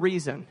it for a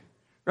reason.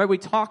 Right? We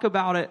talk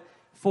about it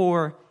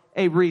for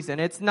a reason.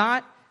 It's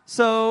not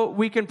so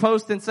we can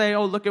post and say,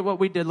 oh, look at what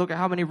we did. Look at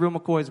how many real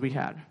McCoys we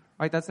had.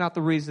 Right? That's not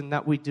the reason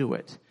that we do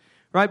it.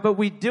 Right? But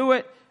we do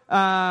it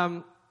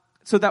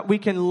so that we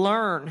can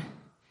learn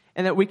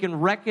and that we can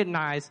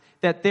recognize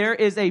that there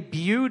is a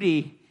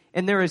beauty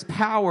and there is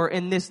power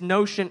in this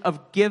notion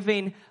of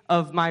giving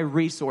of my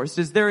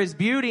resources. There is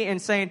beauty in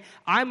saying,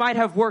 I might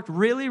have worked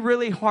really,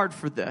 really hard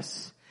for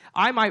this.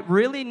 I might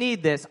really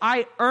need this.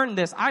 I earned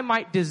this. I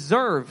might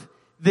deserve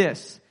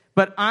this,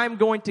 but I'm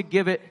going to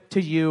give it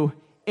to you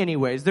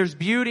anyways. There's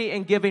beauty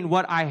in giving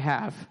what I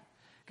have.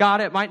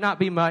 God, it might not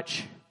be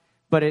much,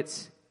 but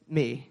it's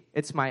me.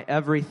 It's my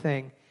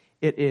everything.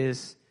 It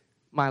is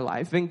my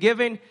life. And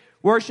giving,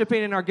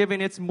 worshiping and our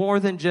giving, it's more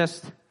than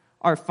just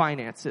our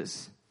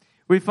finances.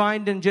 We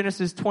find in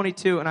Genesis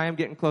 22, and I am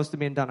getting close to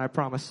being done, I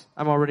promise.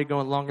 I'm already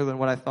going longer than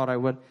what I thought I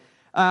would.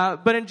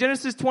 But in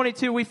Genesis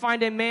 22, we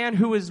find a man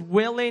who is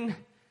willing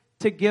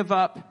to give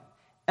up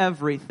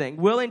everything,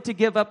 willing to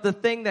give up the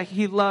thing that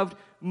he loved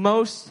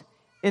most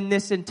in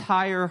this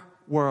entire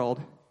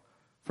world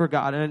for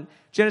God. And in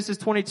Genesis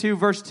 22,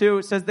 verse 2,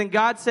 it says, then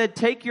God said,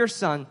 take your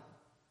son,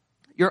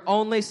 your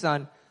only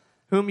son,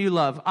 whom you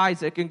love,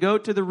 Isaac, and go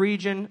to the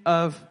region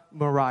of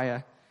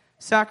Moriah.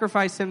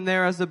 Sacrifice him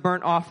there as a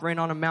burnt offering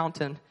on a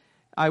mountain.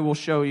 I will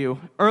show you.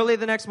 Early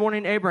the next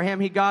morning,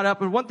 Abraham, he got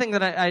up. And one thing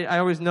that I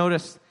always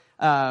notice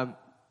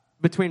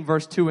between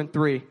verse 2 and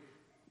 3,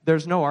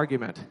 there's no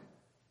argument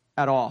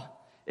at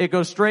all. It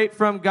goes straight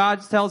from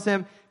God tells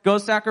him, go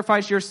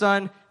sacrifice your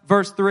son.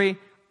 Verse 3,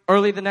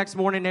 early the next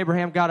morning,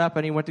 Abraham got up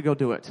and he went to go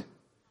do it.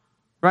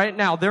 Right?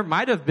 Now, there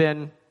might have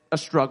been a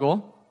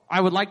struggle.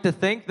 I would like to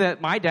think that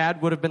my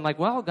dad would have been like,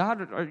 well,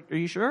 God, are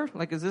you sure?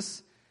 Like, is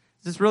this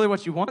really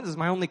what you want? This is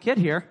my only kid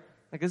here.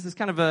 Like, this is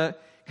kind of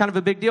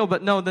a big deal.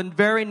 But no, the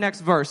very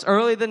next verse,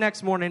 early the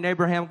next morning,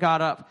 Abraham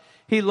got up.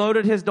 He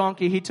loaded his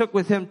donkey. He took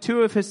with him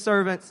 2 of his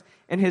servants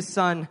and his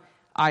son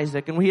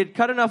Isaac. And when he had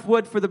cut enough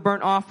wood for the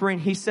burnt offering,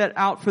 he set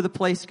out for the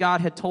place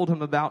God had told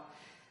him about.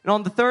 And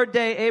on the 3rd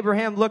day,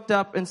 Abraham looked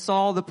up and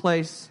saw the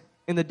place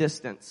in the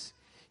distance.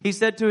 He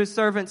said to his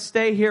servants,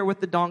 stay here with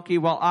the donkey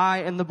while I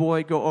and the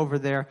boy go over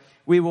there.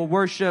 We will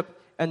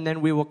worship and then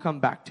we will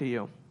come back to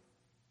you.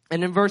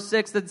 And in verse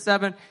 6 and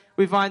 7,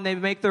 we find they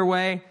make their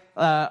way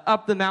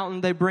up the mountain.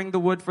 They bring the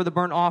wood for the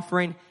burnt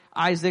offering.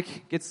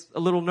 Isaac gets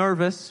a little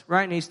nervous,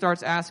 right? And he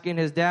starts asking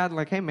his dad,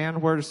 like, hey man,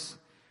 where's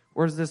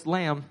this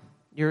lamb?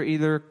 You're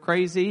either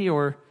crazy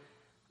or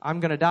I'm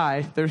going to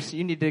die.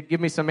 You need to give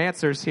me some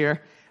answers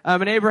here.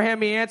 And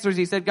Abraham, he answers,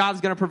 he said,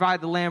 God's going to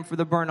provide the lamb for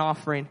the burnt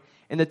offering.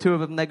 And the 2 of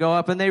them, they go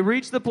up and they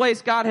reach the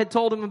place God had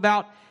told him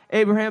about.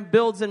 Abraham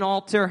builds an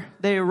altar.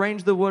 They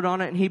arrange the wood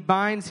on it and he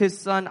binds his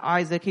son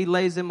Isaac. He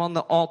lays him on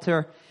the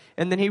altar.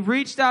 And then he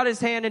reached out his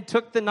hand and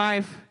took the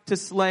knife to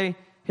slay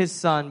his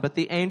son. But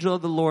the angel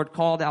of the Lord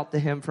called out to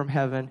him from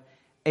heaven,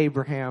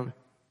 Abraham,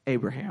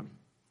 Abraham.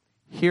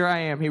 Here I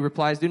am, he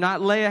replies. Do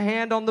not lay a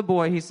hand on the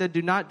boy. He said,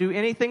 do not do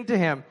anything to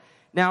him.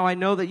 Now I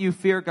know that you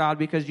fear God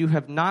because you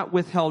have not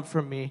withheld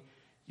from me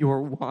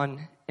your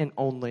one and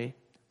only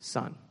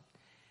son.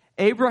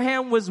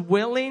 Abraham was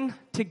willing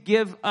to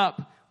give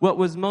up what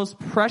was most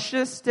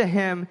precious to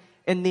him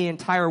in the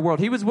entire world.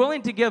 He was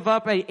willing to give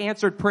up an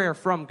answered prayer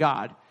from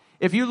God.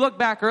 If you look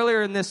back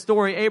earlier in this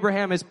story,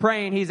 Abraham is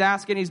praying, he's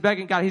asking, he's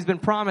begging God. He's been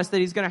promised that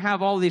he's going to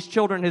have all these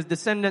children. His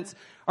descendants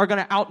are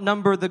going to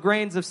outnumber the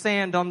grains of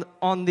sand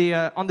on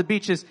the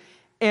beaches.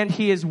 And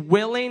he is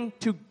willing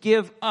to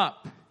give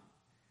up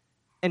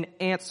an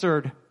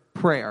answered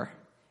prayer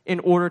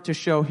in order to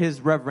show his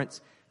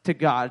reverence to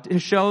God, to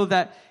show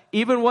that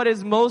even what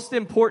is most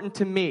important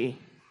to me,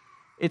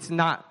 it's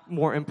not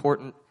more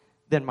important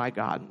than my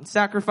God. And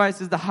sacrifice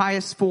is the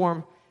highest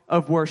form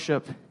of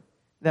worship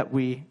that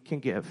we can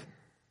give.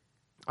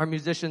 Our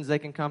musicians, they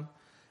can come,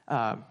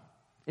 and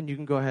you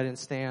can go ahead and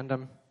stand.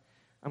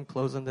 I'm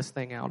closing this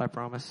thing out, I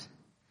promise.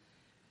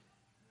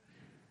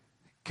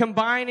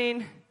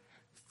 Combining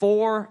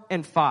 4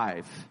 and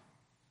 5.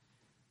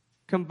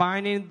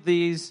 Combining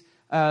these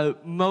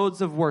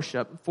modes of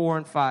worship, 4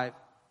 and 5.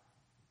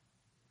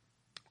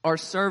 Our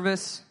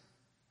service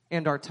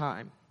and our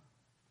time.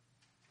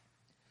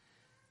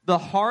 The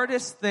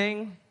hardest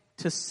thing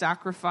to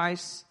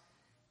sacrifice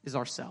is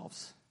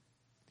ourselves.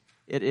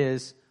 It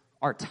is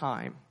our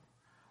time,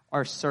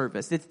 our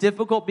service. It's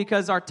difficult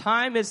because our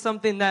time is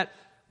something that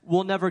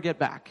we'll never get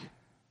back.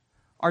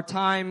 Our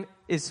time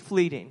is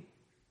fleeting.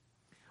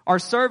 Our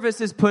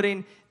service is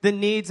putting the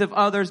needs of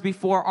others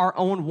before our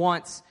own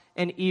wants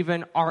and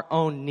even our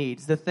own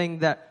needs, the thing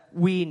that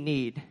we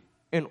need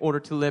in order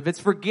to live. It's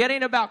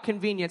forgetting about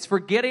convenience,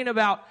 forgetting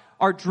about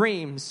our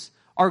dreams,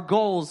 our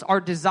goals, our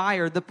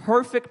desire, the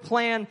perfect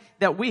plan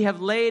that we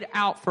have laid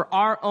out for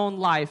our own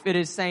life. It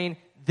is saying,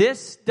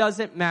 this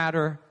doesn't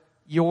matter,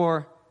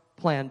 your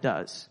plan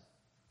does.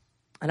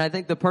 And I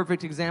think the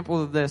perfect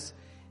example of this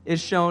is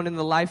shown in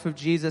the life of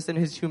Jesus and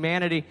his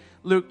humanity.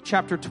 Luke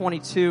chapter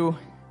 22,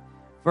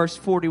 verse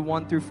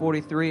 41 through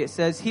 43, it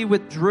says, he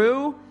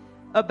withdrew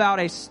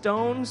about a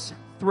stone's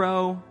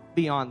throw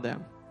beyond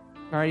them.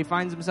 All right, he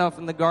finds himself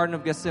in the Garden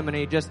of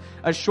Gethsemane just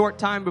a short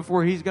time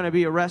before he's going to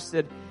be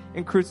arrested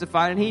and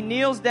crucified. And he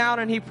kneels down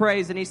and he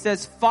prays and he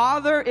says,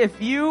 Father,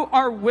 if you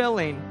are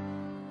willing,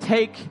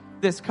 take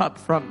this cup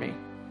from me.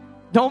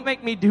 Don't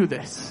make me do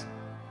this.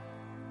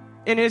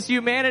 In his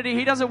humanity,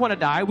 he doesn't want to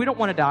die. We don't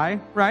want to die,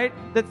 right?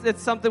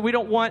 It's something we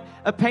don't want,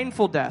 a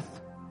painful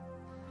death.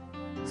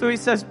 So he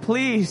says,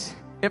 please,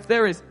 if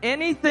there is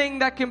anything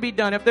that can be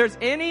done, if there's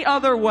any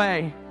other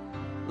way,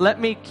 let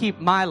me keep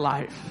my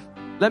life.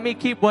 Let me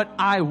keep what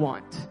I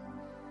want.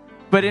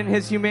 But in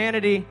his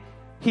humanity,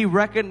 he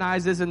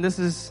recognizes, and this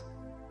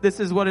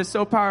is what is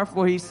so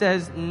powerful. He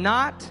says,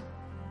 not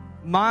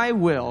my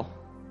will,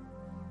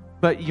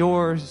 but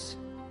yours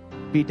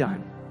be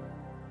done.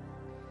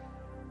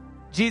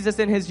 Jesus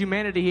in his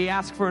humanity, he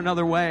asked for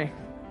another way.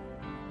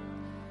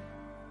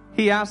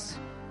 He asked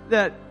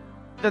that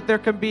there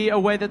can be a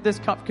way that this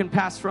cup can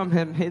pass from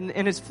him.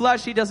 In his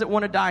flesh, he doesn't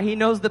want to die. He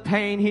knows the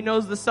pain. He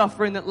knows the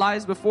suffering that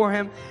lies before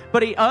him.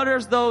 But he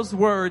utters those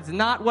words,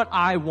 not what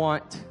I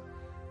want,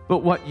 but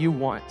what you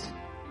want.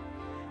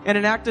 In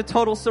an act of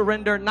total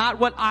surrender, not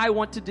what I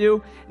want to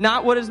do,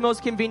 not what is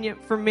most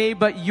convenient for me,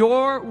 but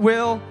your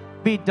will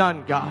be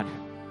done, God.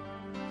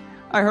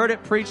 I heard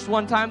it preached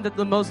one time that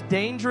the most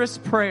dangerous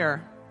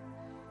prayer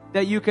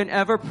that you can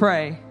ever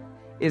pray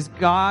is,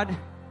 God,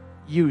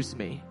 use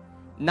me.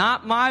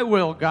 Not my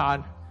will,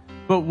 God,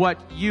 but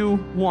what you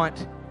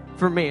want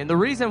for me. And the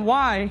reason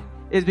why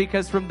is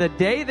because from the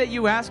day that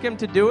you ask him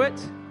to do it,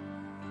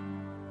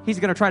 he's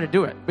going to try to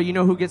do it. But you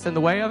know who gets in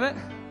the way of it?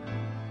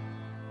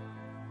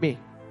 Me.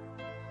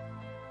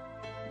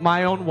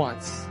 My own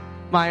wants,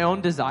 my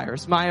own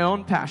desires, my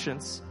own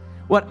passions,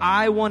 what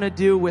I want to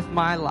do with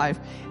my life.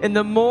 And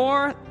the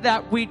more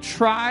that we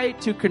try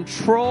to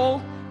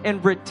control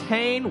and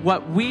retain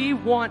what we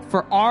want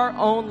for our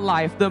own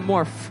life, the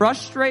more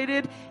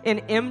frustrated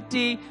and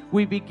empty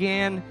we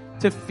begin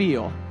to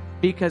feel.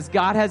 Because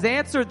God has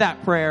answered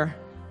that prayer,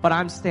 but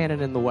I'm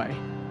standing in the way.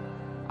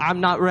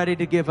 I'm not ready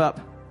to give up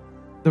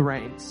the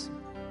reins.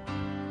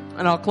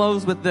 And I'll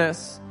close with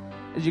this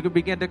as you can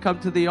begin to come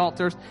to the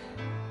altars.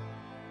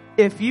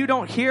 If you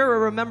don't hear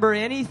or remember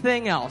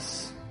anything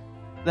else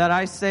that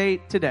I say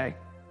today,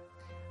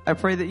 I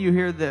pray that you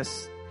hear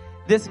this.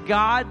 This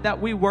God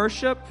that we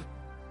worship,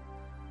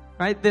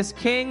 right? This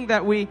King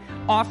that we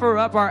offer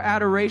up our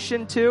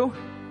adoration to,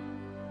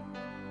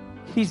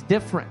 he's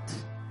different.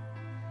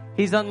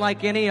 He's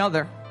unlike any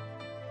other.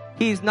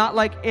 He's not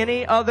like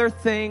any other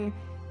thing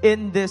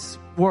in this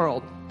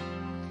world.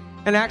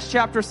 In Acts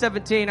chapter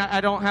 17,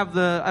 I don't have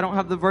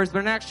the verse, but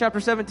in Acts chapter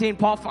 17,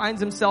 Paul finds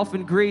himself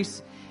in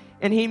Greece,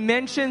 and he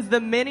mentions the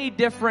many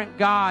different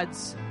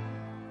gods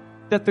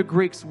that the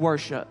Greeks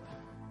worship.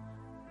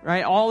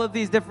 Right? All of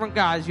these different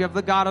gods. You have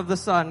the God of the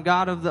sun,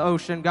 God of the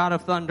ocean, God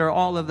of thunder,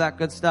 all of that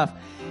good stuff.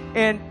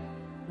 And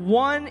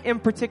one in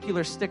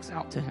particular sticks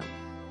out to him.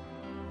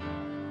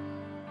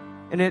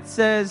 And it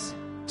says,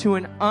 to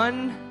an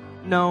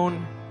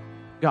unknown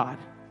God.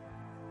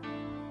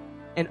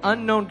 An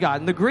unknown God.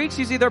 And the Greeks,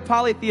 you see, they're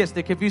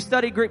polytheistic. If you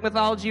study Greek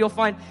mythology, you'll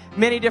find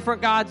many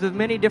different gods with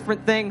many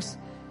different things.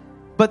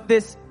 But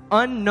this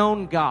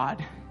unknown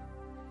God,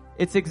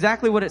 it's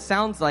exactly what it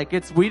sounds like.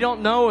 We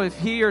don't know if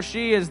he or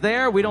she is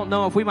there. We don't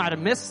know if we might have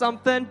missed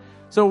something.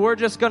 So we're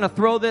just going to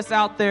throw this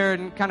out there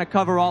and kind of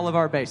cover all of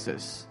our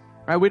bases.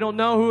 Right? We don't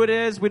know who it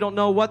is. We don't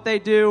know what they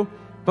do,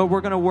 but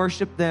we're going to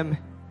worship them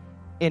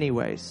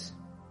anyways.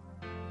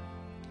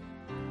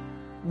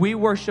 We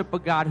worship a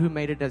God who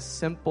made it as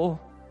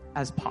simple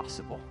as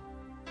possible.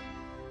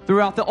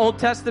 Throughout the Old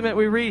Testament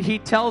we read, he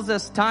tells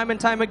us time and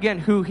time again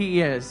who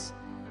he is.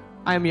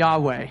 I am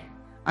Yahweh.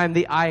 I am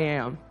the I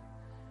am.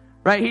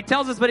 Right? He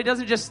tells us, but he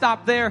doesn't just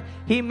stop there.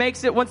 He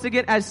makes it once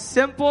again as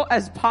simple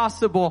as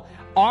possible.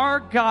 Our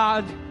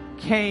God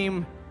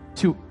came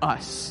to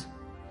us.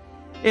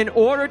 In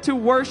order to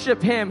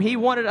worship him, he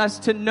wanted us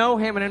to know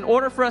him. And in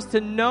order for us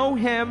to know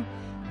him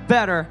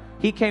better,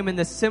 he came in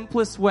the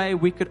simplest way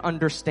we could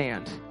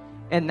understand.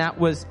 And that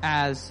was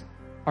as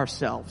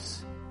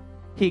ourselves.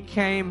 He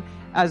came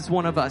as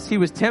one of us. He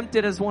was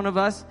tempted as one of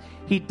us.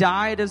 He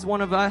died as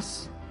one of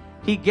us.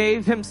 He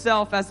gave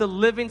himself as a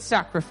living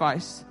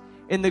sacrifice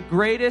in the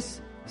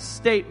greatest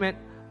statement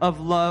of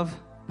love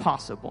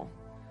possible,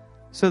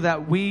 so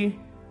that we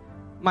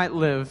might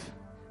live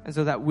and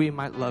so that we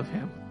might love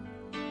him.